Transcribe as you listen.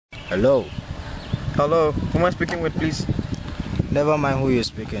Hello. Hello, who am I speaking with, please? Never mind who you're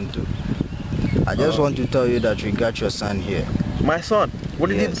speaking to. I just want to tell you that we got your son here. My son? What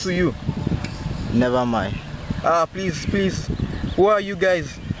did he do Yes. to you? Never mind. Please. Who are you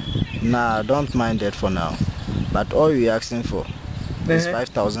guys? Nah, don't mind that for now. But all we're asking for is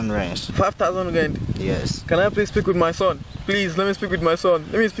 5,000 rands. 5,000 rand? Yes. Can I please speak with my son? Please, let me speak with my son.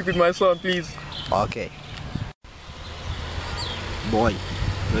 Let me speak with my son, please. Okay. Boy,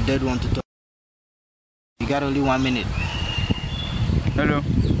 your dad want to talk. You got only 1 minute.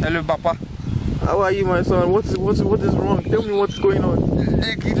 Hello, Papa. How are you, my son? What is wrong? Tell me what's going on.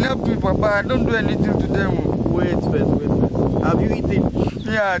 They kidnapped me, Papa. I don't do anything to them. Wait first. Have you eaten?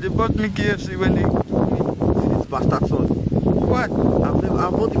 Yeah, they bought me KFC when they... This bastard son. What?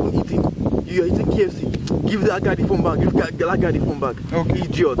 I've not even eaten. You're eating KFC. Give that guy the phone back. Give that guy the phone back. Okay.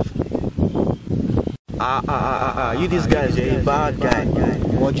 Idiot. You this guy is a bad guy.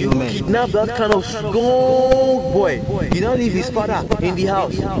 What do you mean? Kidnap that kind of strong boy. You don't leave his father in the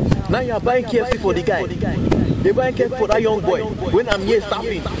house. Now you are buying KFC for the guy. They're buying KFC for that young boy. When I'm here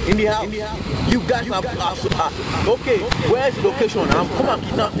stopping in the house, you guys are okay. Where is the location? I'm coming and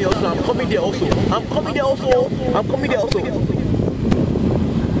kidnap me also. I'm coming there also.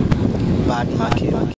 Bad market.